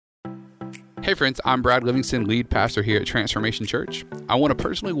Hey friends, I'm Brad Livingston, lead pastor here at Transformation Church. I want to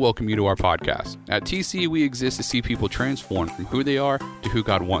personally welcome you to our podcast. At TC, we exist to see people transformed from who they are to who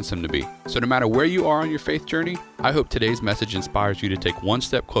God wants them to be. So no matter where you are on your faith journey, I hope today's message inspires you to take one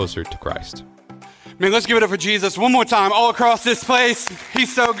step closer to Christ. Man, let's give it up for Jesus one more time all across this place.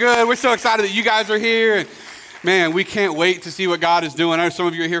 He's so good. We're so excited that you guys are here. Man, we can't wait to see what God is doing. I know some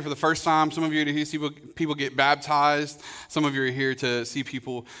of you are here for the first time. Some of you are here to see people get baptized. Some of you are here to see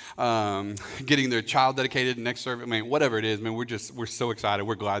people getting their child dedicated next service. Man, whatever it is, man, we're so excited.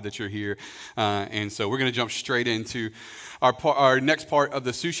 We're glad that you're here. And so we're going to jump straight into our next part of the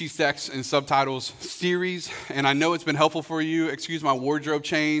Sushi, Sex, and Subtitles series. And I know it's been helpful for you. Excuse my wardrobe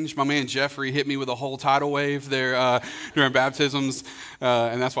change. My man Jeffrey hit me with a whole tidal wave there during baptisms.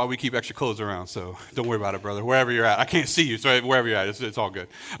 And that's why we keep extra clothes around. So don't worry about it, brother. Wherever you're at. I can't see you, so wherever you're at, it's all good.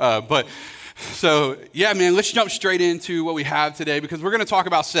 So, yeah, man, let's jump straight into what we have today because we're going to talk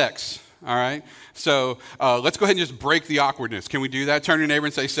about sex, all right? So let's go ahead and just break the awkwardness. Can we do that? Turn to your neighbor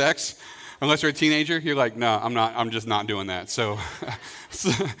and say sex. Unless you're a teenager, you're like, no, I'm not. I'm just not doing that. So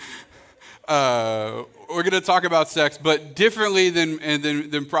we're going to talk about sex, but differently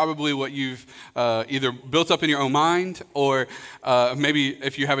than probably what you've either built up in your own mind or maybe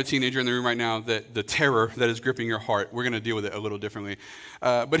if you have a teenager in the room right now, that the terror that is gripping your heart, we're going to deal with it a little differently.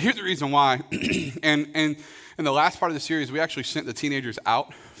 But here's the reason why. And in the last part of the series, we actually sent the teenagers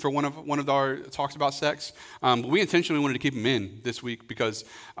out for one of our talks about sex. We intentionally wanted to keep them in this week because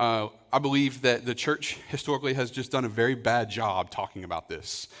I believe that the church historically has just done a very bad job talking about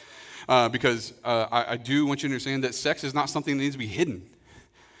this. Because I do want you to understand that sex is not something that needs to be hidden.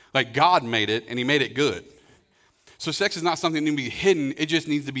 Like God made it, and he made it good. So sex is not something that needs to be hidden. It just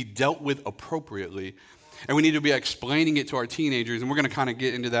needs to be dealt with appropriately. And we need to be explaining it to our teenagers, and we're going to kind of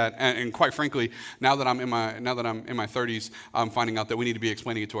get into that. And quite frankly, now that I'm in my 30s, I'm finding out that we need to be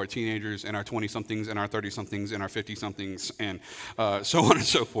explaining it to our teenagers and our 20-somethings and our 30-somethings and our 50-somethings and so on and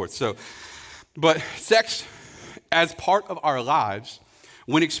so forth. But sex as part of our lives,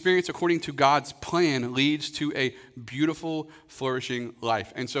 when experienced according to God's plan, leads to a beautiful, flourishing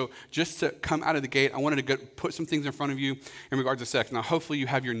life. And so just to come out of the gate, I wanted to put some things in front of you in regards to sex. Now, hopefully you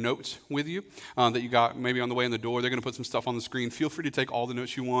have your notes with you that you got maybe on the way in the door. They're going to put some stuff on the screen. Feel free to take all the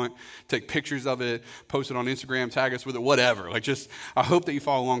notes you want, take pictures of it, post it on Instagram, tag us with it, whatever. I hope that you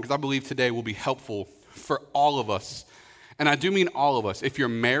follow along because I believe today will be helpful for all of us. And I do mean all of us. If you're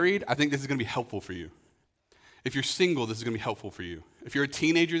married, I think this is going to be helpful for you. If you're single, this is going to be helpful for you. If you're a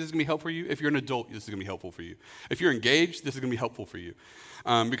teenager, this is going to be helpful for you. If you're an adult, this is going to be helpful for you. If you're engaged, this is going to be helpful for you.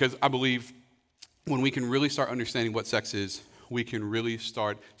 Because I believe when we can really start understanding what sex is, we can really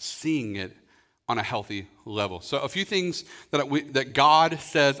start seeing it on a healthy level. So a few things that God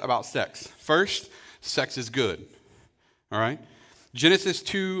says about sex. First, sex is good. All right? Genesis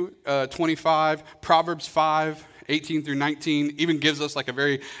 2:25, Proverbs 5:18 through 19 even gives us like a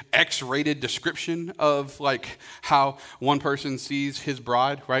very X-rated description of like how one person sees his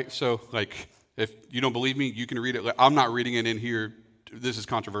bride, right? So like if you don't believe me, you can read it. I'm not reading it in here. This is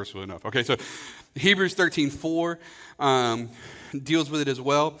controversial enough. Okay, so Hebrews 13:4 deals with it as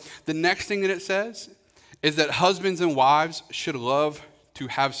well. The next thing that it says is that husbands and wives should love to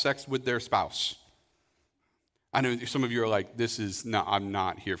have sex with their spouse. I know some of you are like, I'm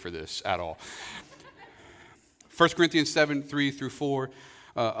not here for this at all. 1 Corinthians 7:3 through 4,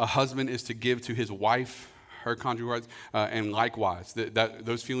 a husband is to give to his wife her conjugal rights, and likewise,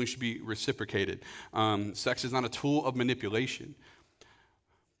 those feelings should be reciprocated. Sex is not a tool of manipulation,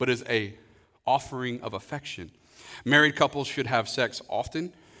 but is a offering of affection. Married couples should have sex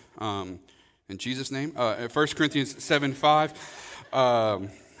often, in Jesus' name. 1 Corinthians 7:5.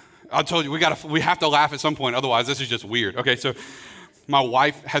 I told you, we have to laugh at some point, otherwise this is just weird. Okay, so my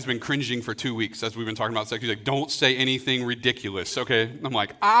wife has been cringing for 2 weeks as we've been talking about sex. She's like, don't say anything ridiculous, okay? I'm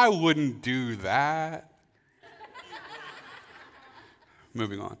like, I wouldn't do that.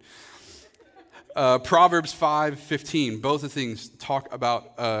 Moving on. Proverbs 5:15, both of things talk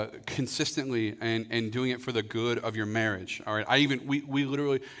about consistently and doing it for the good of your marriage. All right, we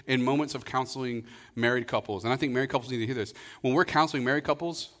literally, in moments of counseling married couples, and I think married couples need to hear this, when we're counseling married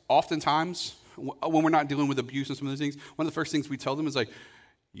couples, oftentimes, when we're not dealing with abuse and some of those things, one of the first things we tell them is like,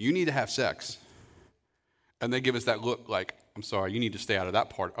 you need to have sex. And they give us that look like, I'm sorry, you need to stay out of that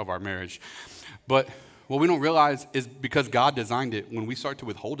part of our marriage. But what we don't realize is because God designed it, when we start to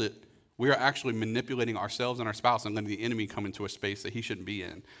withhold it, we are actually manipulating ourselves and our spouse and letting the enemy come into a space that he shouldn't be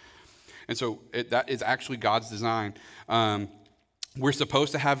in. And so that is actually God's design. We're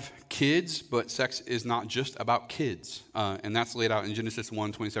supposed to have kids, but sex is not just about kids. And that's laid out in Genesis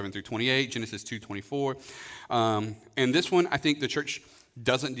 1:27 through 28, Genesis 2:24. And this one, I think the church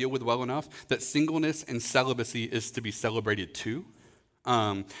doesn't deal with well enough, that singleness and celibacy is to be celebrated too.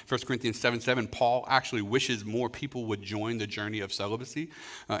 1 Corinthians 7:7, Paul actually wishes more people would join the journey of celibacy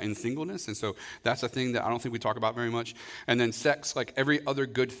and singleness. And so that's a thing that I don't think we talk about very much. And then sex, like every other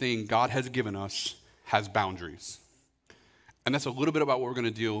good thing God has given us, has boundaries. And that's a little bit about what we're going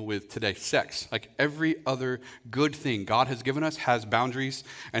to deal with today. Sex, like every other good thing God has given us, has boundaries,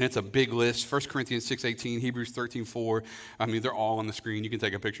 and it's a big list. 1 Corinthians 6:18, Hebrews 13:4. I mean, they're all on the screen. You can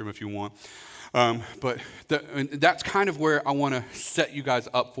take a picture of them if you want. But that's kind of where I want to set you guys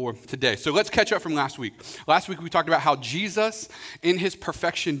up for today. So let's catch up from last week. Last week we talked about how Jesus, in his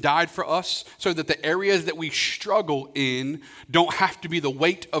perfection, died for us so that the areas that we struggle in don't have to be the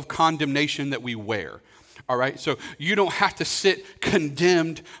weight of condemnation that we wear. All right, so you don't have to sit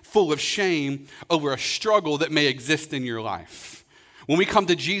condemned, full of shame over a struggle that may exist in your life. When we come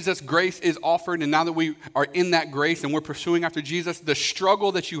to Jesus, grace is offered, and now that we are in that grace and we're pursuing after Jesus, the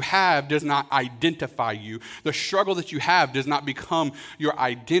struggle that you have does not identify you. The struggle that you have does not become your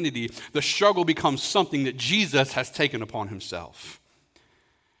identity. The struggle becomes something that Jesus has taken upon himself.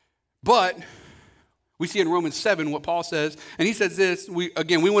 But we see in Romans 7 what Paul says, and he says this, we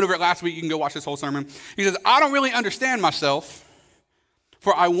went over it last week, you can go watch this whole sermon. He says, I don't really understand myself,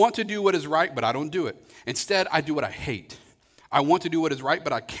 for I want to do what is right, but I don't do it. Instead, I do what I hate. I want to do what is right,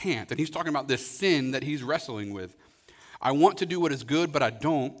 but I can't. And he's talking about this sin that he's wrestling with. I want to do what is good, but I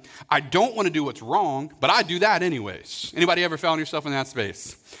don't. I don't want to do what's wrong, but I do that anyways. Anybody ever found yourself in that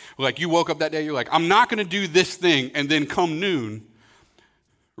space? Like you woke up that day, you're like, I'm not going to do this thing, and then come noon,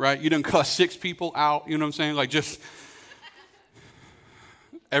 right? You done cuss 6 people out, you know what I'm saying? Like just,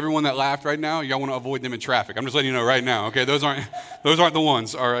 everyone that laughed right now, y'all want to avoid them in traffic. I'm just letting you know right now, okay? Those aren't the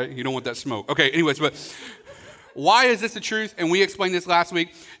ones, all right? You don't want that smoke. Okay, anyways, but why is this the truth? And we explained this last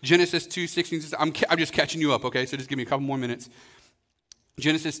week. Genesis 2:16. I'm just catching you up, okay? So just give me a couple more minutes.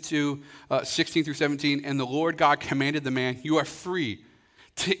 Genesis 2:16 through 17. And the Lord God commanded the man, you are free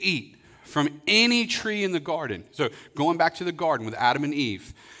to eat from any tree in the garden. So going back to the garden with Adam and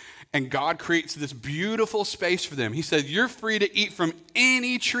Eve. And God creates this beautiful space for them. He said, you're free to eat from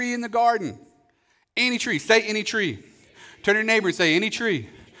any tree in the garden. Any tree. Say any tree. Turn to your neighbor and say any tree.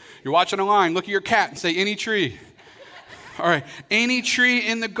 You're watching online, look at your cat and say any tree. All right, any tree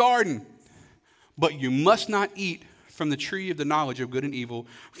in the garden. But you must not eat from the tree of the knowledge of good and evil,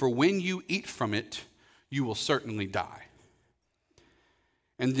 for when you eat from it, you will certainly die.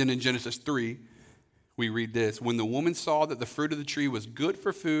 And then in Genesis 3, we read this. When the woman saw that the fruit of the tree was good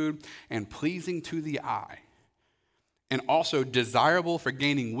for food and pleasing to the eye, and also desirable for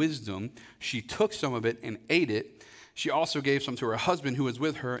gaining wisdom, she took some of it and ate it. She also gave some to her husband who was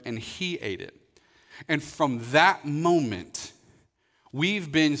with her, and he ate it. And from that moment,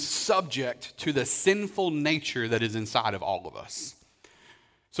 we've been subject to the sinful nature that is inside of all of us.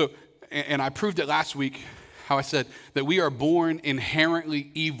 So, and I proved it last week, how I said that we are born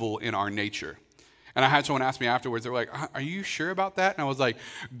inherently evil in our nature. And I had someone ask me afterwards, they were like, are you sure about that? And I was like,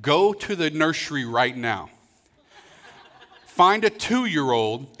 go to the nursery right now. Find a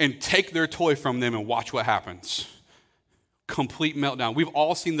 2-year-old and take their toy from them and watch what happens. Complete meltdown. We've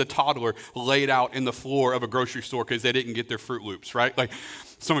all seen the toddler laid out in the floor of a grocery store because they didn't get their Fruit Loops, right? Like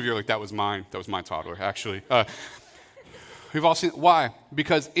some of you are like, that was my toddler, actually. We've all seen it. Why?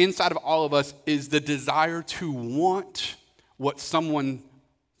 Because inside of all of us is the desire to want what someone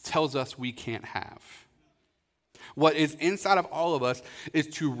tells us we can't have. What is inside of all of us is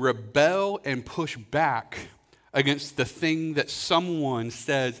to rebel and push back against the thing that someone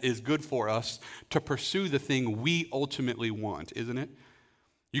says is good for us to pursue the thing we ultimately want, isn't it?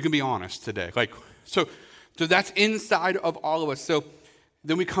 You can be honest today. So that's inside of all of us. So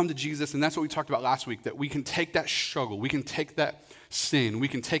then we come to Jesus, and that's what we talked about last week, that we can take that struggle, we can take that sin, we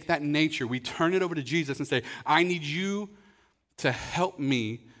can take that nature, we turn it over to Jesus and say, I need you to help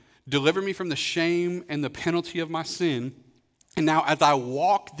me, deliver me from the shame and the penalty of my sin. And now as I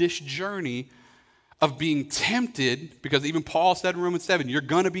walk this journey of being tempted, because even Paul said in Romans 7, you're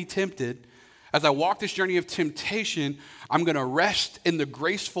going to be tempted. As I walk this journey of temptation, I'm going to rest in the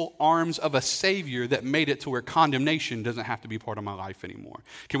graceful arms of a Savior that made it to where condemnation doesn't have to be part of my life anymore.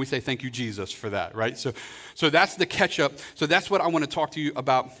 Can we say thank you, Jesus, for that, right? So that's the catch-up. So that's what I want to talk to you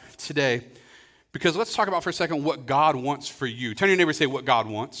about today. Because let's talk about for a second what God wants for you. Turn to your neighbor and say what God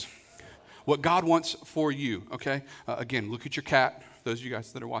wants. What God wants for you, okay? Again, look at your cat. Those of you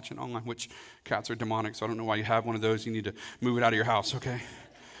guys that are watching online, which cats are demonic, so I don't know why you have one of those. You need to move it out of your house, okay?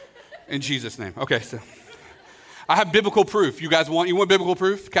 In Jesus' name. Okay, so I have biblical proof. You want biblical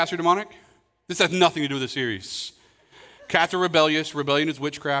proof? Cats are demonic? This has nothing to do with the series. Cats are rebellious. Rebellion is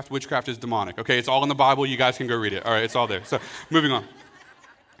witchcraft. Witchcraft is demonic, okay? It's all in the Bible. You guys can go read it. All right, it's all there. So moving on.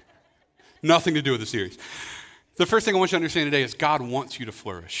 Nothing to do with the series. The first thing I want you to understand today is God wants you to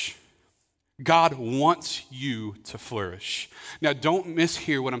flourish. God wants you to flourish. Now, don't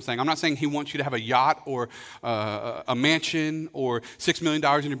mishear what I'm saying. I'm not saying he wants you to have a yacht or a mansion or $6 million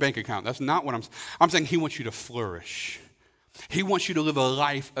in your bank account. That's not what I'm saying. He wants you to flourish. He wants you to live a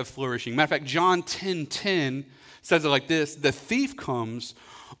life of flourishing. Matter of fact, John 10:10 says it like this: the thief comes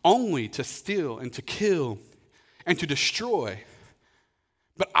only to steal and to kill and to destroy.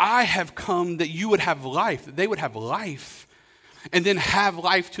 But I have come that you would have life, that they would have life, and then have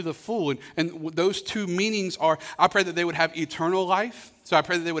life to the full. And those two meanings are, I pray that they would have eternal life. So I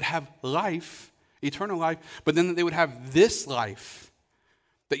pray that they would have life, eternal life, but then that they would have this life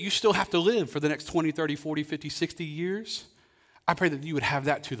that you still have to live for the next 20, 30, 40, 50, 60 years. I pray that you would have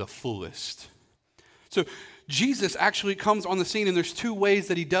that to the fullest. So Jesus actually comes on the scene, and there's two ways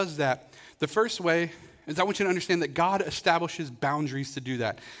that he does that. The first way is I want you to understand that God establishes boundaries to do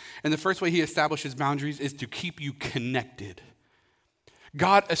that. And the first way he establishes boundaries is to keep you connected.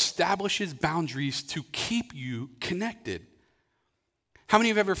 God establishes boundaries to keep you connected. How many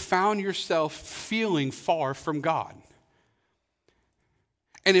of you have ever found yourself feeling far from God?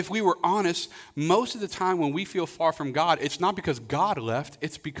 And if we were honest, most of the time when we feel far from God, it's not because God left,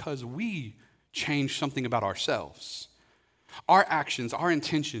 it's because we changed something about ourselves. Our actions, our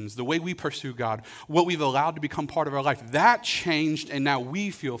intentions, the way we pursue God, what we've allowed to become part of our life, that changed, and now we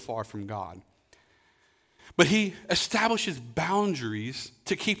feel far from God. But he establishes boundaries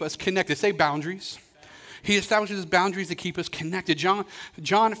to keep us connected. Say boundaries. He establishes boundaries to keep us connected.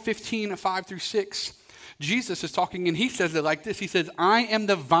 John 15, 5 through 6, Jesus is talking, and he says it like this. He says, I am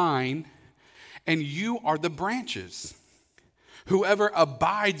the vine, and you are the branches. Whoever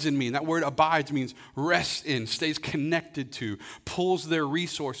abides in me, and that word abides means rests in, stays connected to, pulls their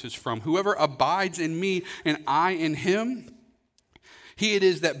resources from. Whoever abides in me and I in him, he it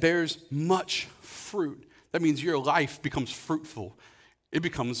is that bears much fruit. That means your life becomes fruitful. It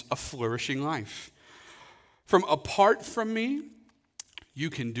becomes a flourishing life. From apart from me, you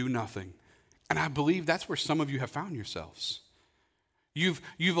can do nothing. And I believe that's where some of you have found yourselves. You've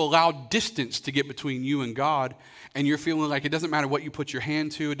allowed distance to get between you and God, and you're feeling like it doesn't matter what you put your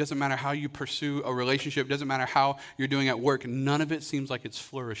hand to, it doesn't matter how you pursue a relationship, it doesn't matter how you're doing at work, none of it seems like it's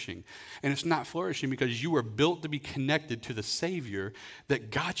flourishing. And it's not flourishing because you were built to be connected to the Savior that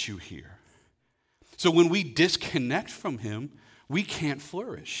got you here. So when we disconnect from him, we can't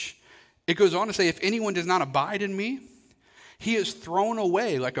flourish. It goes on to say, if anyone does not abide in me, he is thrown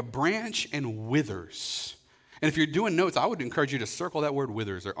away like a branch and withers. And if you're doing notes, I would encourage you to circle that word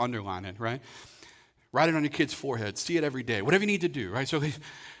withers or underline it, right? Write it on your kid's forehead. See it every day. Whatever you need to do, right?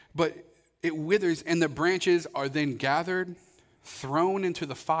 But it withers, and the branches are then gathered, thrown into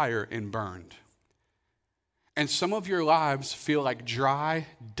the fire, and burned. And some of your lives feel like dry,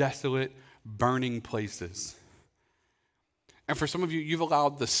 desolate, burning places. And for some of you, you've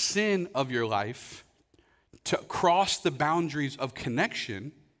allowed the sin of your life to cross the boundaries of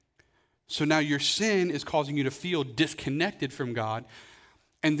connection. So now your sin is causing you to feel disconnected from God.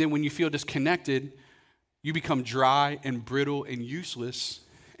 And then when you feel disconnected, you become dry and brittle and useless.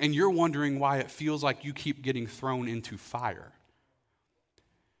 And you're wondering why it feels like you keep getting thrown into fire.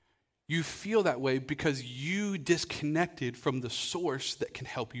 You feel that way because you disconnected from the source that can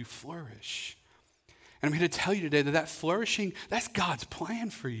help you flourish. And I'm here to tell you today that flourishing, that's God's plan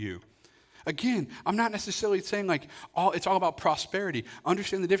for you. Again, I'm not necessarily saying it's all about prosperity.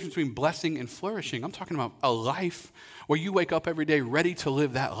 Understand the difference between blessing and flourishing. I'm talking about a life where you wake up every day ready to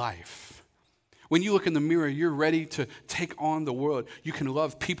live that life. When you look in the mirror, you're ready to take on the world. You can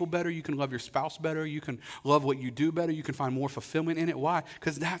love people better. You can love your spouse better. You can love what you do better. You can find more fulfillment in it. Why?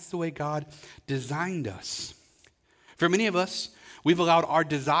 Because that's the way God designed us. For many of us, we've allowed our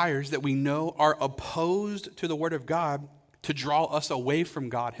desires that we know are opposed to the Word of God to draw us away from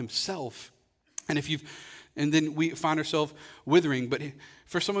God himself. And then we find ourselves withering. But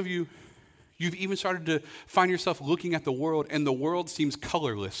for some of you, you've even started to find yourself looking at the world, and the world seems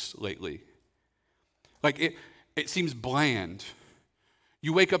colorless lately. Like it seems bland.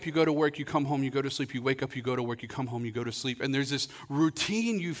 You wake up, you go to work, you come home, you go to sleep, you wake up, you go to work, you come home, you go to sleep. And there's this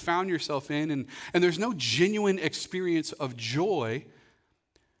routine you found yourself in, and there's no genuine experience of joy.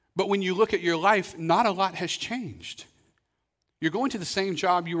 But when you look at your life, not a lot has changed. You're going to the same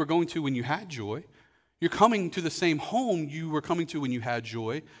job you were going to when you had joy. You're coming to the same home you were coming to when you had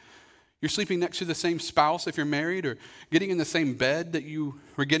joy. You're sleeping next to the same spouse if you're married, or getting in the same bed that you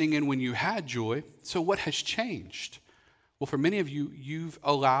were getting in when you had joy. So what has changed? Well, for many of you, you've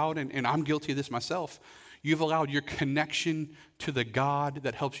allowed, and I'm guilty of this myself, you've allowed your connection to the God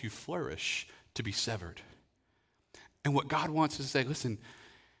that helps you flourish to be severed. And what God wants is to say, listen,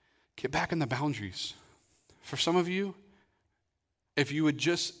 Get back in the boundaries. For some of you, if you would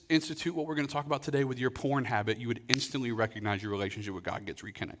just institute what we're going to talk about today with your porn habit, you would instantly recognize your relationship with God gets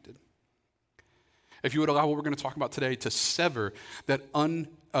reconnected. If you would allow what we're going to talk about today to sever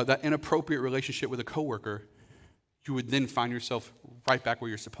that inappropriate relationship with a coworker, you would then find yourself right back where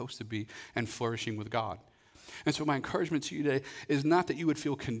you're supposed to be and flourishing with God. And so my encouragement to you today is not that you would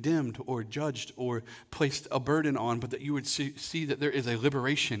feel condemned or judged or placed a burden on, but that you would see that there is a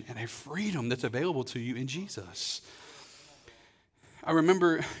liberation and a freedom that's available to you in Jesus. I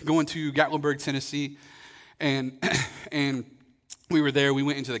remember going to Gatlinburg, Tennessee, and we were there. We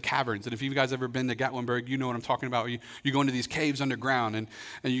went into the caverns. And if you guys ever been to Gatlinburg, you know what I'm talking about. You go into these caves underground, and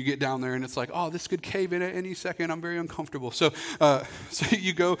you get down there, and it's like, oh, this could cave in at any second. I'm very uncomfortable. So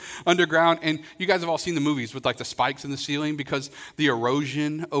you go underground, and you guys have all seen the movies with like the spikes in the ceiling, because the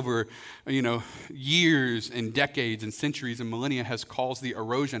erosion over years and decades and centuries and millennia has caused the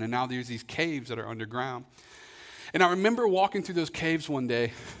erosion, and now there's these caves that are underground. And I remember walking through those caves one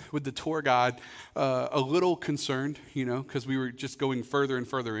day with the tour guide, a little concerned, because we were just going further and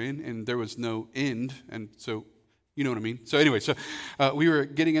further in, and there was no end. And so, you know what I mean? So anyway, we were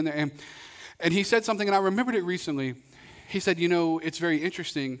getting in there, and he said something, and I remembered it recently. He said, it's very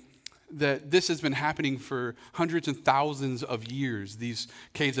interesting that this has been happening for hundreds and thousands of years. These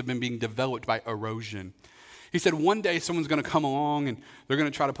caves have been being developed by erosion. He said, one day someone's going to come along, and they're going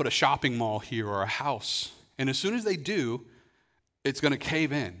to try to put a shopping mall here or a house. And as soon as they do, it's going to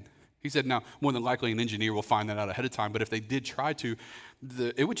cave in. He said, now, more than likely an engineer will find that out ahead of time, but if they did try to,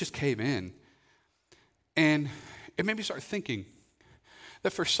 it would just cave in. And it made me start thinking that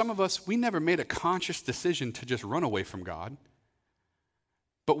for some of us, we never made a conscious decision to just run away from God.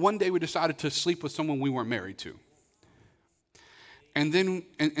 But one day we decided to sleep with someone we weren't married to. And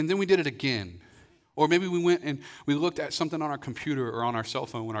then we did it again. Or maybe we went and we looked at something on our computer or on our cell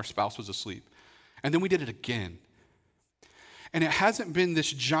phone when our spouse was asleep. And then we did it again. And it hasn't been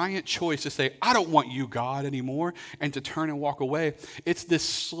this giant choice to say, I don't want you, God, anymore, and to turn and walk away. It's this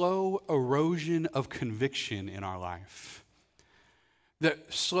slow erosion of conviction in our life.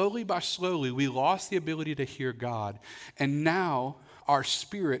 That slowly by slowly, we lost the ability to hear God. And now our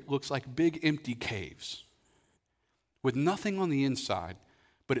spirit looks like big empty caves with nothing on the inside,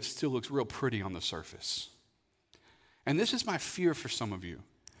 but it still looks real pretty on the surface. And this is my fear for some of you.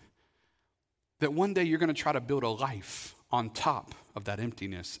 That one day you're going to try to build a life on top of that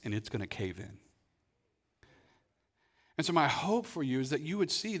emptiness, and it's going to cave in. And so my hope for you is that you would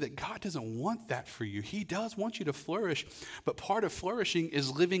see that God doesn't want that for you. He does want you to flourish, but part of flourishing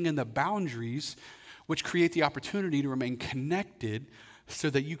is living in the boundaries which create the opportunity to remain connected so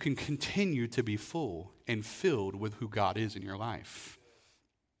that you can continue to be full and filled with who God is in your life.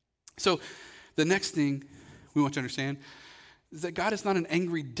 So the next thing we want to understand is that God is not an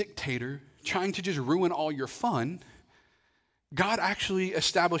angry dictator trying to just ruin all your fun. God actually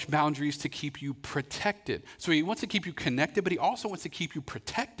established boundaries to keep you protected. So he wants to keep you connected, but he also wants to keep you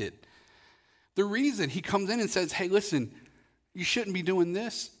protected. The reason he comes in and says, hey, listen, you shouldn't be doing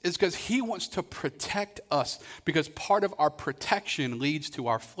this, is because he wants to protect us, because part of our protection leads to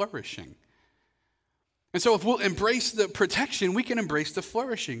our flourishing. And so if we'll embrace the protection, we can embrace the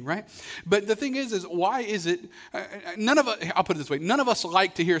flourishing, right? But the thing is why is it, I'll put it this way, none of us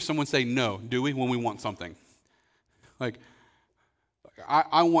like to hear someone say no, do we, when we want something? Like,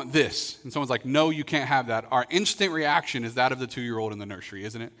 I want this. And someone's like, no, you can't have that. Our instant reaction is that of the 2-year-old in the nursery,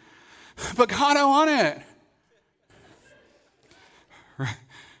 isn't it? But God, I want it. Right?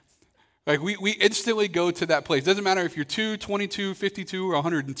 Like we instantly go to that place. Doesn't matter if you're 2, 22, 52, or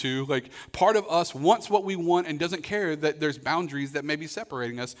 102. Like part of us wants what we want and doesn't care that there's boundaries that may be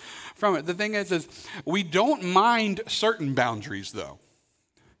separating us from it. The thing is we don't mind certain boundaries though.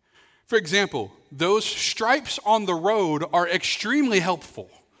 For example, those stripes on the road are extremely helpful.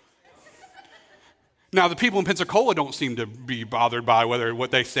 Now, the people in Pensacola don't seem to be bothered by what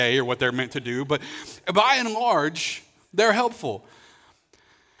they say or what they're meant to do, but by and large, they're helpful.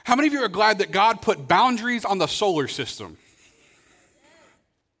 How many of you are glad that God put boundaries on the solar system?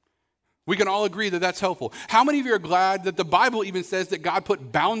 We can all agree that that's helpful. How many of you are glad that the Bible even says that God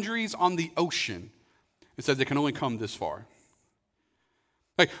put boundaries on the ocean? It says it can only come this far.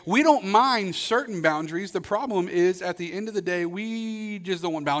 Like, we don't mind certain boundaries. The problem is, at the end of the day, we just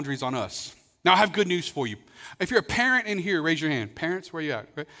don't want boundaries on us. Now, I have good news for you. If you're a parent in here, raise your hand. Parents, where are you at?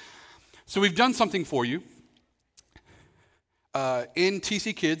 Right? So we've done something for you. In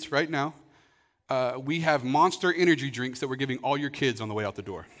TC Kids right now, we have Monster energy drinks that we're giving all your kids on the way out the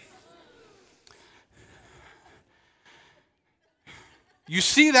door. You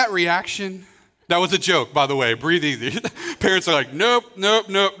see that reaction? That was a joke, by the way. Breathe easy. Parents are like, nope, nope,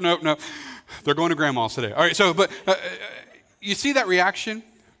 nope, nope, nope. They're going to grandma's today. All right, so, but you see that reaction?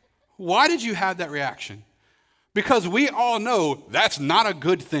 Why did you have that reaction? Because we all know that's not a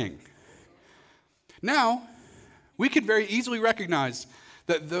good thing. Now, we could very easily recognize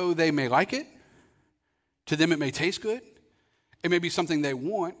that though they may like it, to them it may taste good, it may be something they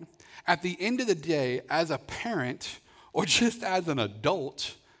want, at the end of the day, as a parent or just as an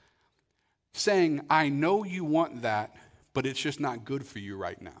adult, saying, I know you want that, but it's just not good for you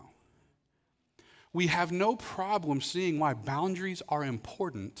right now. We have no problem seeing why boundaries are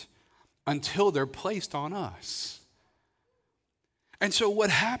important until they're placed on us. And so what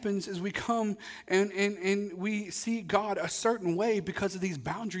happens is we come and we see God a certain way because of these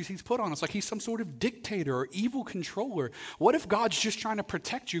boundaries he's put on us. Like he's some sort of dictator or evil controller. What if God's just trying to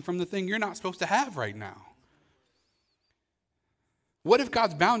protect you from the thing you're not supposed to have right now? What if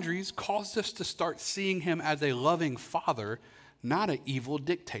God's boundaries cause us to start seeing him as a loving father, not an evil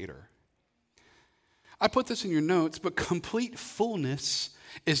dictator? I put this in your notes, but complete fullness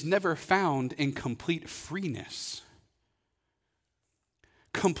is never found in complete freeness.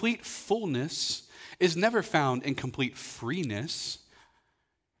 Complete fullness is never found in complete freeness.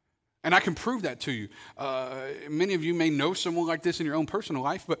 And I can prove that to you. Many of you may know someone like this in your own personal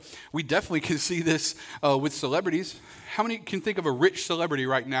life, but we definitely can see this with celebrities. How many can think of a rich celebrity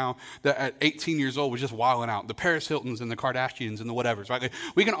right now that at 18 years old was just wilding out? The Paris Hiltons and the Kardashians and the whatevers, right?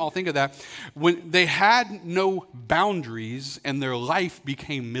 We can all think of that. When they had no boundaries and their life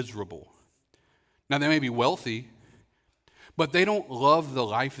became miserable. Now, they may be wealthy, but they don't love the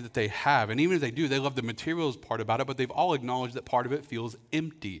life that they have. And even if they do, they love the materials part about it, but they've all acknowledged that part of it feels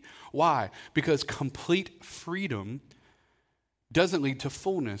empty. Why? Because complete freedom doesn't lead to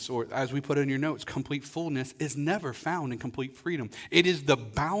fullness, or as we put in your notes, complete fullness is never found in complete freedom. It is the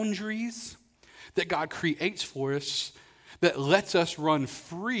boundaries that God creates for us that lets us run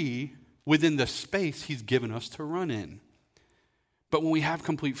free within the space he's given us to run in. But when we have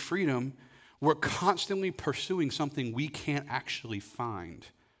complete freedom, we're constantly pursuing something we can't actually find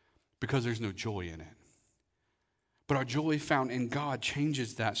because there's no joy in it. But our joy found in God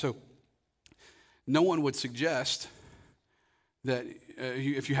changes that. So no one would suggest that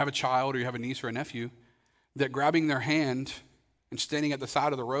if you have a child or you have a niece or a nephew, that grabbing their hand and standing at the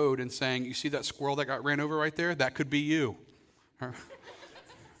side of the road and saying, you see that squirrel that got ran over right there? That could be you.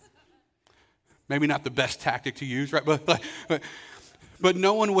 Maybe not the best tactic to use, right? But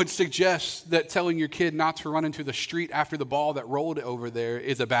no one would suggest that telling your kid not to run into the street after the ball that rolled over there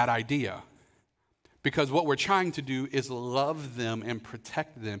is a bad idea. Because what we're trying to do is love them and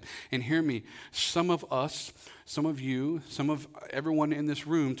protect them. And hear me, some of us, some of you, some of everyone in this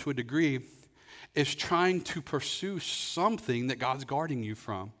room to a degree is trying to pursue something that God's guarding you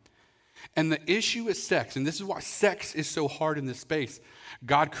from. And the issue is sex, and this is why sex is so hard in this space.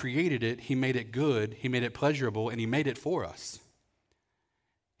 God created it, he made it good, he made it pleasurable, and he made it for us.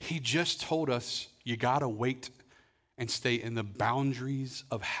 He just told us, you gotta wait and stay in the boundaries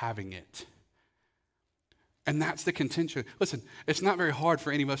of having it. And that's the contention. Listen, it's not very hard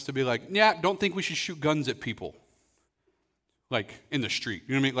for any of us to be like, yeah, don't think we should shoot guns at people. Like, in the street,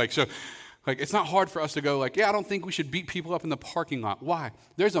 you know what I mean? It's not hard for us to go like, yeah, I don't think we should beat people up in the parking lot. Why?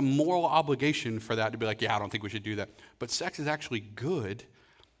 There's a moral obligation for that to be like, yeah, I don't think we should do that. But sex is actually good.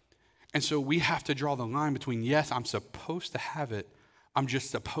 And so we have to draw the line between, yes, I'm supposed to have it, I'm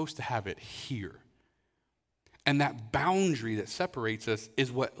just supposed to have it here. And that boundary that separates us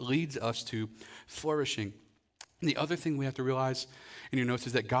is what leads us to flourishing. And the other thing we have to realize in your notes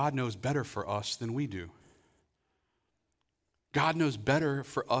is that God knows better for us than we do. God knows better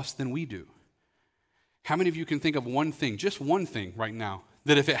for us than we do. How many of you can think of one thing, just one thing right now,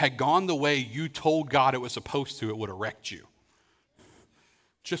 that if it had gone the way you told God it was supposed to, it would have wrecked you?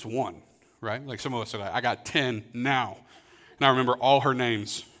 Just one, right? Like some of us are like, I got 10 now. And I remember all her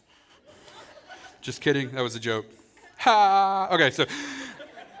names. Just kidding. That was a joke. Ha! Okay, so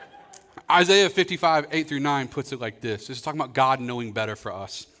Isaiah 55, 8 through 9 puts it like this. This is talking about God knowing better for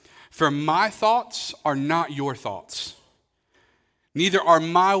us. For my thoughts are not your thoughts. Neither are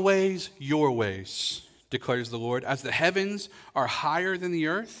my ways your ways, declares the Lord. As the heavens are higher than the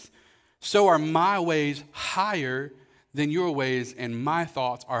earth, so are my ways higher than your ways, and my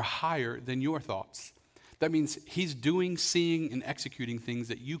thoughts are higher than your thoughts. That means he's doing, seeing, and executing things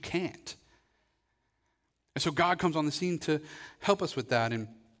that you can't. And so God comes on the scene to help us with that. And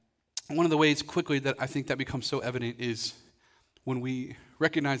one of the ways quickly that I think that becomes so evident is when we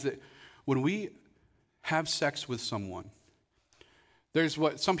recognize that when we have sex with someone, there's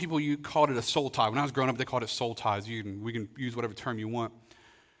what some people you called it a soul tie. When I was growing up, they called it soul ties. We can use whatever term you want.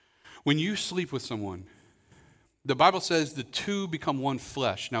 When you sleep with someone, the Bible says the two become one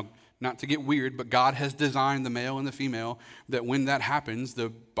flesh. Now, not to get weird, but God has designed the male and the female that when that happens, the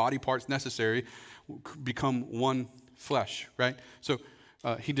body parts necessary become one flesh, right? So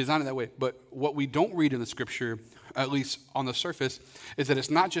he designed it that way. But what we don't read in the scripture, at least on the surface, is that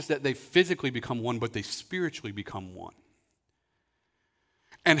it's not just that they physically become one, but they spiritually become one.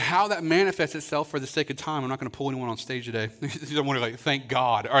 And how that manifests itself, for the sake of time, I'm not going to pull anyone on stage today. You don't want to thank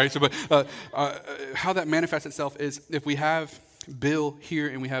God. All right. So, but how that manifests itself is if we have Bill here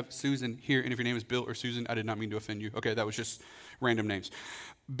and we have Susan here, and if your name is Bill or Susan, I did not mean to offend you. Okay, that was just random names.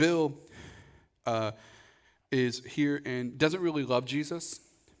 Bill is here and doesn't really love Jesus.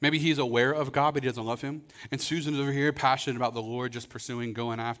 Maybe he's aware of God, but he doesn't love him. And Susan's over here, passionate about the Lord, just pursuing,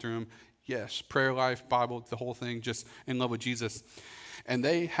 going after him. Yes, prayer life, Bible, the whole thing, just in love with Jesus. And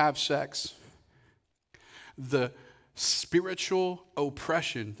they have sex. The spiritual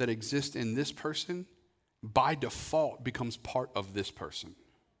oppression that exists in this person by default becomes part of this person.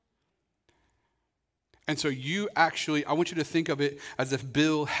 And so you actually, I want you to think of it as if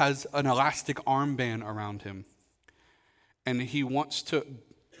Bill has an elastic armband around him. And he wants to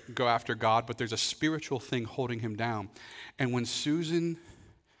go after God, but there's a spiritual thing holding him down. And when Susan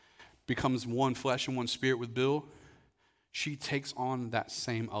becomes one flesh and one spirit with Bill, she takes on that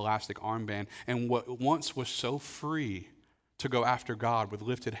same elastic armband. And what once was so free to go after God with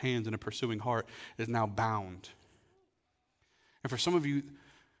lifted hands and a pursuing heart is now bound. And for some of you,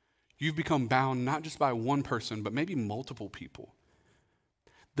 you've become bound not just by one person, but maybe multiple people.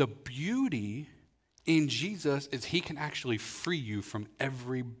 The beauty in Jesus is he can actually free you from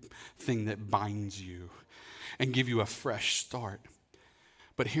everything that binds you and give you a fresh start.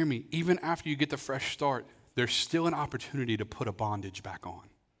 But hear me, even after you get the fresh start, there's still an opportunity to put a bondage back on.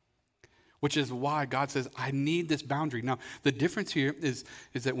 Which is why God says, I need this boundary. Now, the difference here is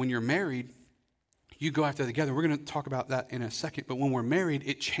that when you're married, you go after together. We're going to talk about that in a second. But when we're married,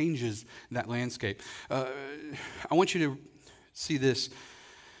 it changes that landscape. I want you to see this.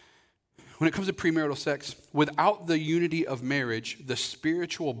 When it comes to premarital sex, without the unity of marriage, the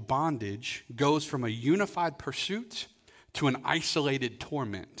spiritual bondage goes from a unified pursuit to an isolated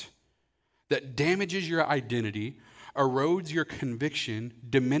torment that damages your identity, erodes your conviction,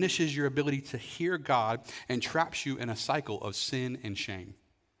 diminishes your ability to hear God, and traps you in a cycle of sin and shame.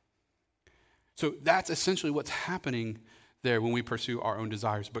 So that's essentially what's happening there when we pursue our own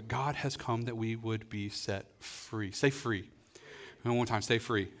desires. But God has come that we would be set free. Say free. One more time, say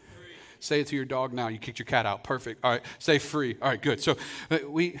free. Say it to your dog now. You kicked your cat out. Perfect. All right. Say free. All right, good. So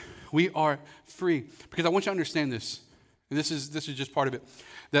we are free. Because I want you to understand this. And this is just part of it.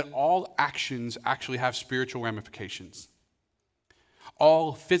 That all actions actually have spiritual ramifications.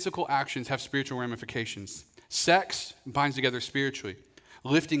 All physical actions have spiritual ramifications. Sex binds together spiritually.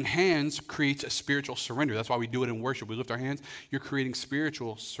 Lifting hands creates a spiritual surrender. That's why we do it in worship. We lift our hands. You're creating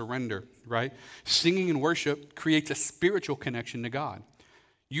spiritual surrender, right? Singing in worship creates a spiritual connection to God.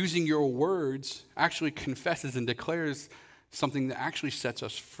 Using your words actually confesses and declares something that actually sets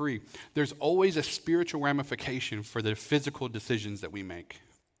us free. There's always a spiritual ramification for the physical decisions that we make.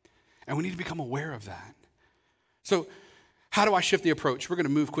 And we need to become aware of that. So how do I shift the approach? We're going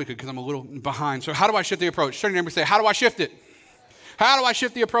to move quickly because I'm a little behind. So how do I shift the approach? Turn to your neighbor and say, how do I shift it? How do I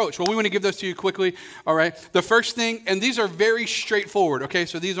shift the approach? Well, we want to give those to you quickly, all right? The first thing, and these are very straightforward, okay?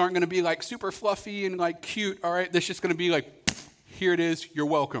 So these aren't going to be like super fluffy and like cute, all right? This is just going to be like, here it is, you're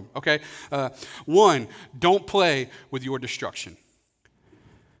welcome, okay? One, don't play with your destruction.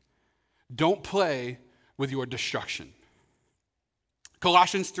 Don't play with your destruction.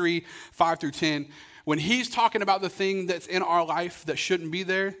 Colossians 3, 5 through 10, when he's talking about the thing that's in our life that shouldn't be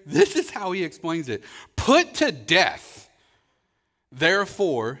there, this is how he explains it. Put to death,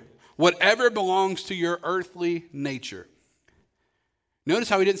 therefore, whatever belongs to your earthly nature. Notice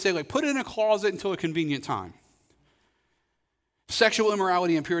how he didn't say, like, put it in a closet until a convenient time. Sexual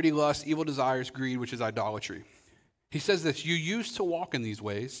immorality, impurity, lust, evil desires, greed, which is idolatry. He says this, you used to walk in these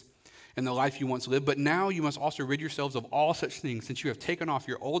ways in the life you once lived, but now you must also rid yourselves of all such things, since you have taken off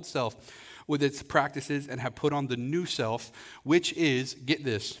your old self with its practices and have put on the new self, which is, get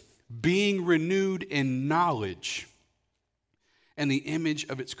this, being renewed in knowledge and the image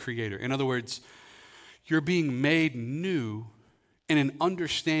of its creator. In other words, you're being made new in an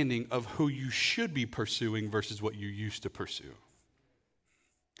understanding of who you should be pursuing versus what you used to pursue.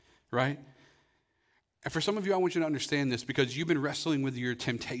 Right? And for some of you, I want you to understand this because you've been wrestling with your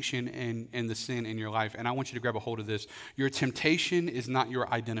temptation and the sin in your life. And I want you to grab a hold of this. Your temptation is not your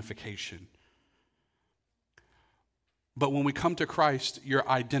identification. But when we come to Christ, your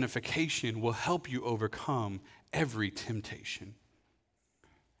identification will help you overcome every temptation.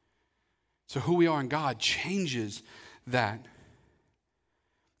 So who we are in God changes that.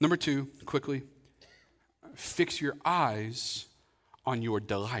 Number 2, quickly, fix your eyes on your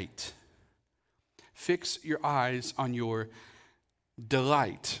delight. Fix your eyes on your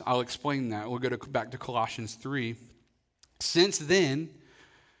delight. I'll explain that. We'll go back to Colossians 3. Since then,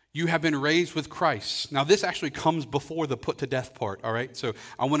 you have been raised with Christ. Now, this actually comes before the put to death part, all right? So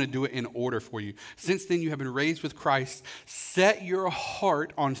I want to do it in order for you. Since then, you have been raised with Christ. Set your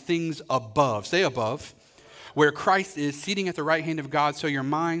heart on things above. Say above. Where Christ is seating at the right hand of God. So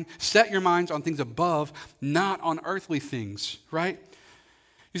set your minds on things above, not on earthly things, right?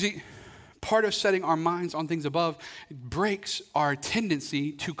 You see, part of setting our minds on things above breaks our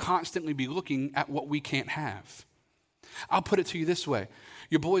tendency to constantly be looking at what we can't have. I'll put it to you this way.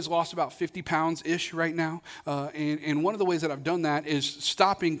 Your boy's lost about 50 pounds-ish right now. And one of the ways that I've done that is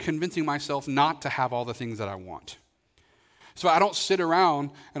stopping convincing myself not to have all the things that I want. So I don't sit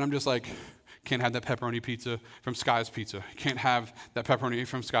around and I'm just like, can't have that pepperoni pizza from Sky's Pizza. Can't have that pepperoni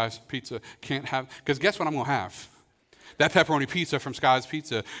from Sky's Pizza. Can't have, because guess what I'm going to have? That pepperoni pizza from Sky's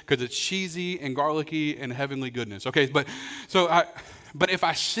Pizza, because it's cheesy and garlicky and heavenly goodness. Okay, but if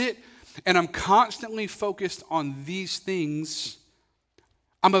I sit and I'm constantly focused on these things,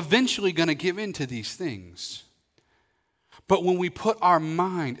 I'm eventually going to give in to these things. But when we put our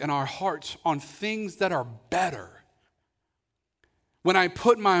mind and our hearts on things that are better, when I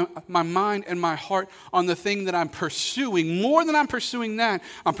put my mind and my heart on the thing that I'm pursuing, more than I'm pursuing that,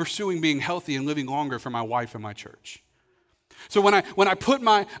 I'm pursuing being healthy and living longer for my wife and my church. So when I put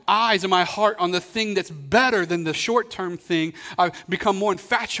my eyes and my heart on the thing that's better than the short-term thing, I become more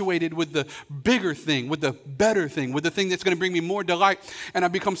infatuated with the bigger thing, with the better thing, with the thing that's going to bring me more delight. And I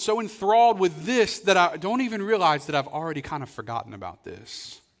become so enthralled with this that I don't even realize that I've already kind of forgotten about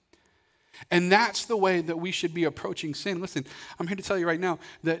this. And that's the way that we should be approaching sin. Listen, I'm here to tell you right now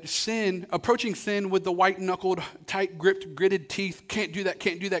that approaching sin with the white-knuckled, tight-gripped, gritted teeth, can't do that,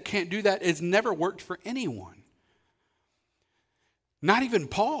 can't do that, can't do that, has never worked for anyone. Not even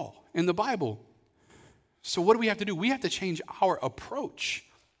Paul in the Bible. So what do we have to do? We have to change our approach.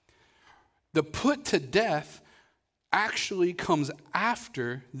 The put to death actually comes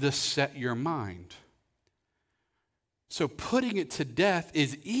after the set your mind. So putting it to death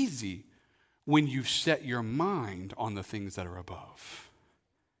is easy when you set your mind on the things that are above.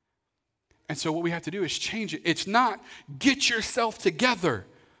 And so what we have to do is change it. It's not get yourself together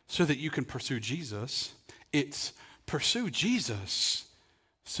so that you can pursue Jesus. It's pursue Jesus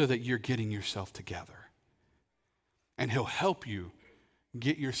so that you're getting yourself together. And he'll help you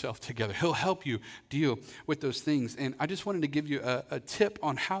get yourself together. He'll help you deal with those things. And I just wanted to give you a tip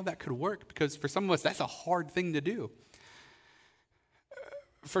on how that could work, because for some of us, that's a hard thing to do.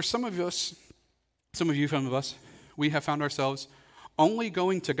 For some of us, we have found ourselves only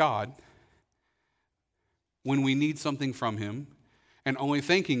going to God when we need something from him, and only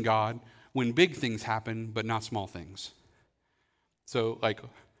thanking God when big things happen, but not small things. So, like,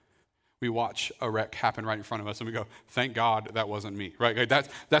 we watch a wreck happen right in front of us, and we go, thank God that wasn't me, right? Like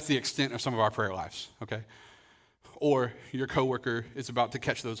that's the extent of some of our prayer lives, okay? Or your coworker is about to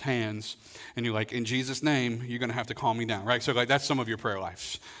catch those hands, and you're like, in Jesus' name, you're going to have to calm me down, right? So, like, that's some of your prayer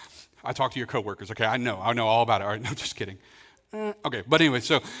lives. I talk to your coworkers, okay? I know all about it. All right, no, just kidding. Okay, but anyway,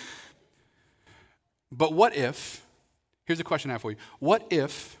 but what if, here's a question I have for you. What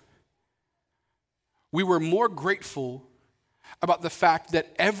if we were more grateful about the fact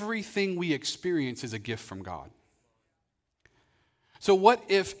that everything we experience is a gift from God? So what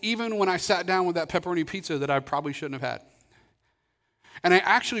if even when I sat down with that pepperoni pizza that I probably shouldn't have had, and I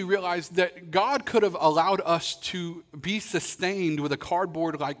actually realized that God could have allowed us to be sustained with a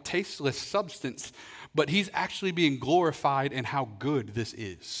cardboard-like tasteless substance, but he's actually being glorified in how good this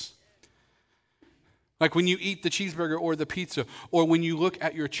is. Like when you eat the cheeseburger or the pizza, or when you look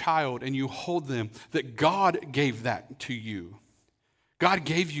at your child and you hold them, that God gave that to you. God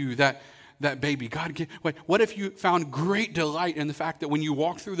gave you that baby. What if you found great delight in the fact that when you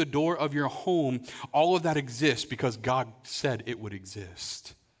walk through the door of your home, all of that exists because God said it would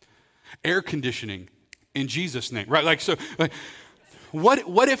exist? Air conditioning in Jesus' name, right?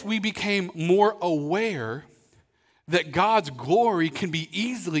 What if we became more aware that God's glory can be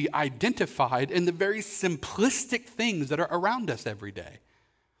easily identified in the very simplistic things that are around us every day?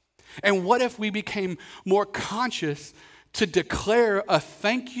 And what if we became more conscious to declare a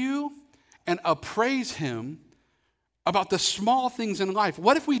thank you and praise him about the small things in life?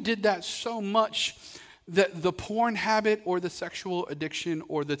 What if we did that so much that the porn habit or the sexual addiction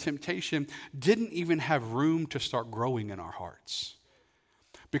or the temptation didn't even have room to start growing in our hearts?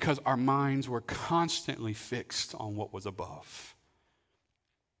 Because our minds were constantly fixed on what was above.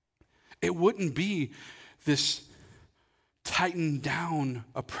 it wouldn't be this tightened down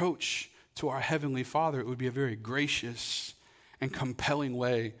approach to our Heavenly Father. It would be a very gracious and compelling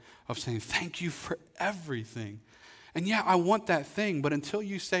way of saying, thank you for everything. And yeah, I want that thing, but until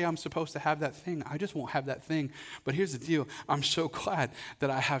you say I'm supposed to have that thing, I just won't have that thing. But here's the deal. I'm so glad that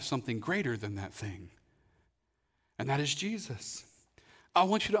I have something greater than that thing. And that is Jesus. I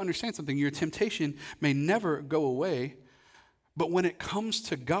want you to understand something. Your temptation may never go away, but when it comes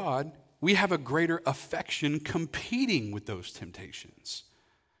to God, we have a greater affection competing with those temptations.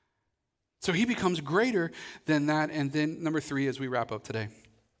 So he becomes greater than that. And then number 3, as we wrap up today,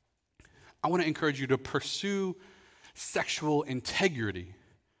 I want to encourage you to pursue sexual integrity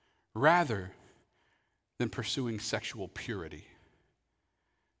rather than pursuing sexual purity.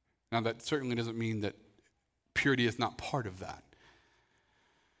 Now, that certainly doesn't mean that purity is not part of that.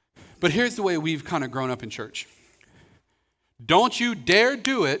 But here's the way we've kind of grown up in church. Don't you dare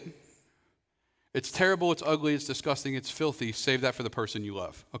do it. It's terrible, it's ugly, it's disgusting, it's filthy. Save that for the person you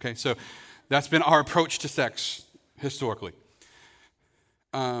love. Okay, so that's been our approach to sex historically.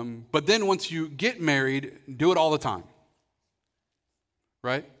 But then once you get married, do it all the time.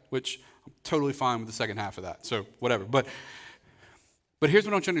 Right? Which I'm totally fine with the second half of that. So whatever. But here's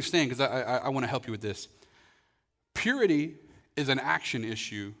what I want you to understand, because I want to help you with this. Purity is an action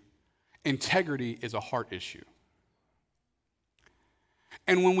issue. Integrity is a heart issue.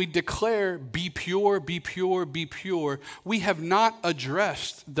 And when we declare, be pure, be pure, be pure, we have not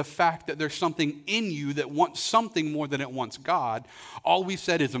addressed the fact that there's something in you that wants something more than it wants God. All we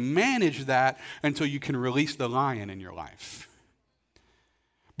said is manage that until you can release the lion in your life.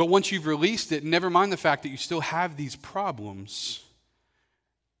 But once you've released it, never mind the fact that you still have these problems.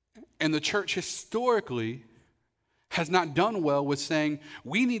 And the church historically has not done well with saying,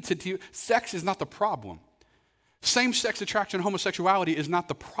 we need to deal, sex is not the problem. Same-sex attraction and homosexuality is not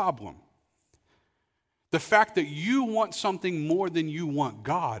the problem. The fact that you want something more than you want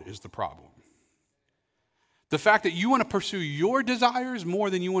God is the problem. The fact that you want to pursue your desires more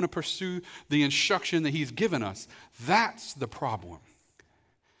than you want to pursue the instruction that he's given us, that's the problem.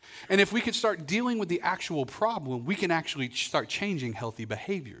 And if we could start dealing with the actual problem, we can actually start changing healthy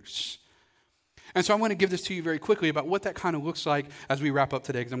behaviors. And so I want to give this to you very quickly about what that kind of looks like as we wrap up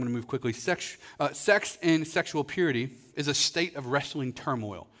today, because I'm going to move quickly. Sex and sexual purity is a state of wrestling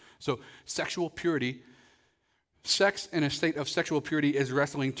turmoil. So sexual purity, sex in a state of sexual purity is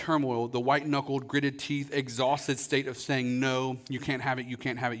wrestling turmoil, the white-knuckled, gritted teeth, exhausted state of saying, no, you can't have it, you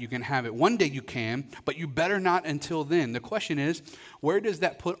can't have it, you can't have it. One day you can, but you better not until then. The question is, where does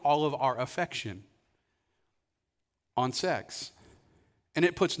that put all of our affection? On sex. And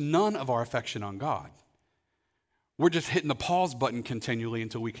it puts none of our affection on God. We're just hitting the pause button continually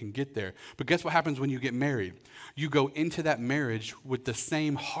until we can get there. But guess what happens when you get married? You go into that marriage with the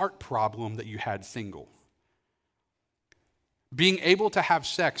same heart problem that you had single. Being able to have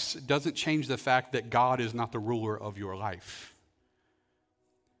sex doesn't change the fact that God is not the ruler of your life.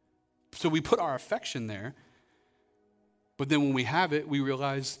 So we put our affection there, but then when we have it, we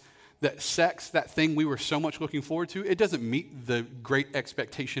realize that sex, that thing we were so much looking forward to, it doesn't meet the great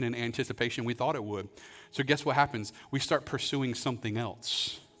expectation and anticipation we thought it would. So guess what happens? We start pursuing something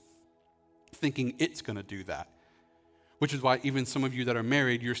else, thinking it's going to do that. Which is why even some of you that are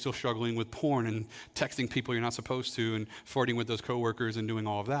married, you're still struggling with porn and texting people you're not supposed to and flirting with those coworkers and doing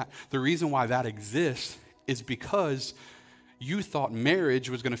all of that. The reason why that exists is because you thought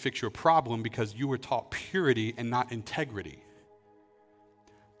marriage was going to fix your problem because you were taught purity and not integrity.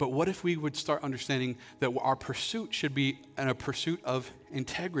 But what if we would start understanding that our pursuit should be a pursuit of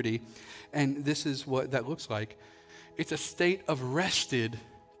integrity? And this is what that looks like. It's a state of rested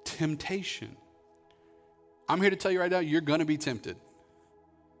temptation. I'm here to tell you right now, you're going to be tempted.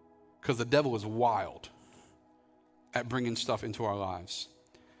 Because the devil is wild at bringing stuff into our lives.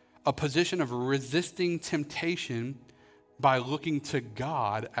 A position of resisting temptation by looking to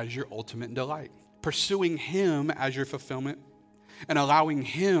God as your ultimate delight. Pursuing him as your fulfillment. And allowing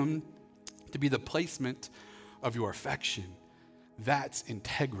him to be the placement of your affection. That's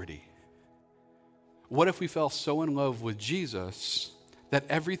integrity. What if we fell so in love with Jesus that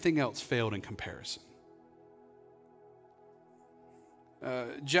everything else failed in comparison?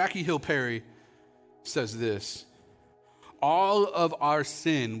 Jackie Hill Perry says this: all of our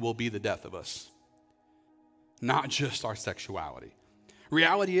sin will be the death of us, not just our sexuality.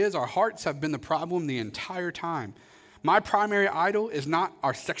 Reality is our hearts have been the problem the entire time. My primary idol is not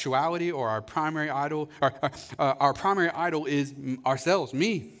our sexuality or our primary idol. Our primary idol is ourselves,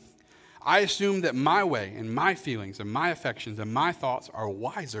 me. I assume that my way and my feelings and my affections and my thoughts are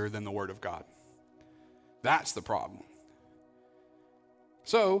wiser than the Word of God. That's the problem.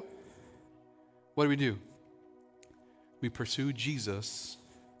 So, what do? We pursue Jesus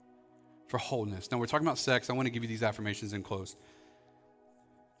for wholeness. Now, we're talking about sex. I want to give you these affirmations and close.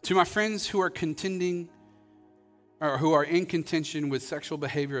 To my friends who are contending or who are in contention with sexual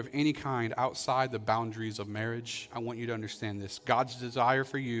behavior of any kind outside the boundaries of marriage, I want you to understand this. God's desire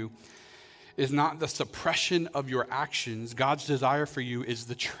for you is not the suppression of your actions. God's desire for you is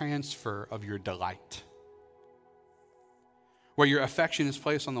the transfer of your delight, where your affection is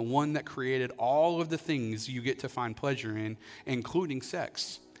placed on the one that created all of the things you get to find pleasure in, including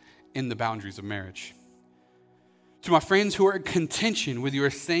sex, in the boundaries of marriage. To my friends who are in contention with your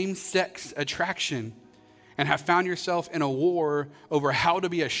same-sex attraction and have found yourself in a war over how to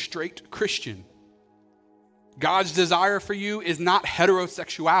be a straight Christian, God's desire for you is not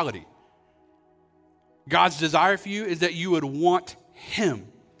heterosexuality. God's desire for you is that you would want Him,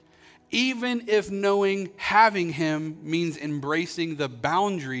 even if knowing having Him means embracing the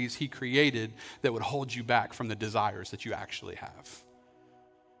boundaries He created that would hold you back from the desires that you actually have.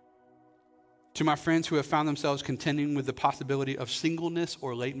 To my friends who have found themselves contending with the possibility of singleness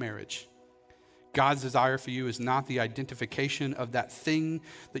or late marriage, God's desire for you is not the identification of that thing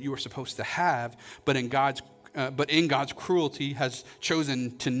that you are supposed to have, but in God's cruelty has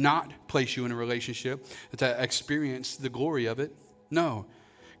chosen to not place you in a relationship, to experience the glory of it. No,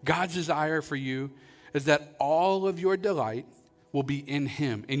 God's desire for you is that all of your delight will be in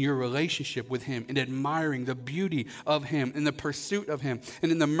Him, in your relationship with Him, in admiring the beauty of Him, in the pursuit of Him, and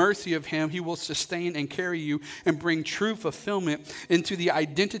in the mercy of Him. He will sustain and carry you and bring true fulfillment into the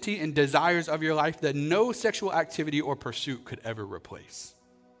identity and desires of your life that no sexual activity or pursuit could ever replace.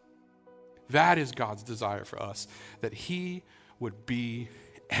 That is God's desire for us, that He would be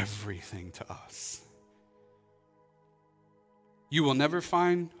everything to us. You will never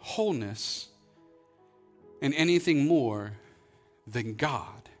find wholeness in anything more than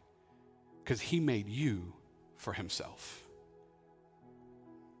God, because He made you for Himself.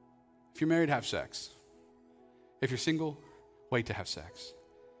 If you're married, have sex. If you're single, wait to have sex.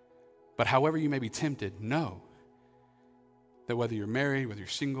 But however you may be tempted, know that whether you're married, whether you're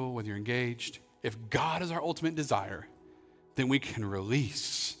single, whether you're engaged, if God is our ultimate desire, then we can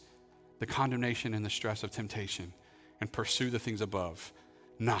release the condemnation and the stress of temptation and pursue the things above,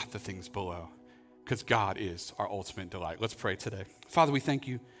 not the things below, because God is our ultimate delight. Let's pray today. Father, we thank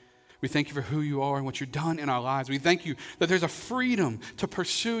you. We thank you for who you are and what you've done in our lives. We thank you that there's a freedom to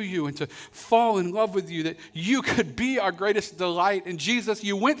pursue you and to fall in love with you, that you could be our greatest delight. And Jesus,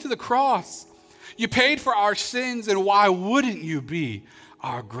 you went to the cross. You paid for our sins, and why wouldn't you be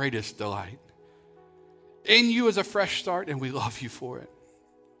our greatest delight? In you is a fresh start, and we love you for it.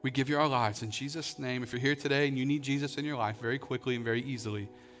 We give you our lives in Jesus' name. If you're here today and you need Jesus in your life very quickly and very easily,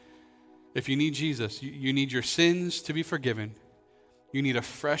 if you need Jesus, you need your sins to be forgiven. You need a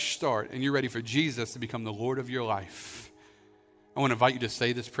fresh start, and you're ready for Jesus to become the Lord of your life. I want to invite you to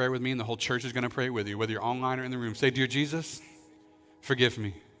say this prayer with me, and the whole church is going to pray with you, whether you're online or in the room. Say, "Dear Jesus, forgive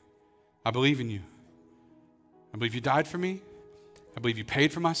me. I believe in you. I believe you died for me. I believe you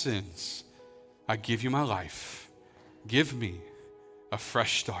paid for my sins. I give you my life. Give me a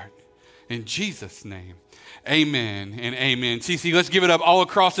fresh start. In Jesus' name, amen and amen." TC, let's give it up all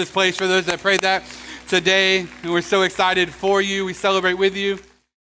across this place for those that prayed that today. And we're so excited for you. We celebrate with you.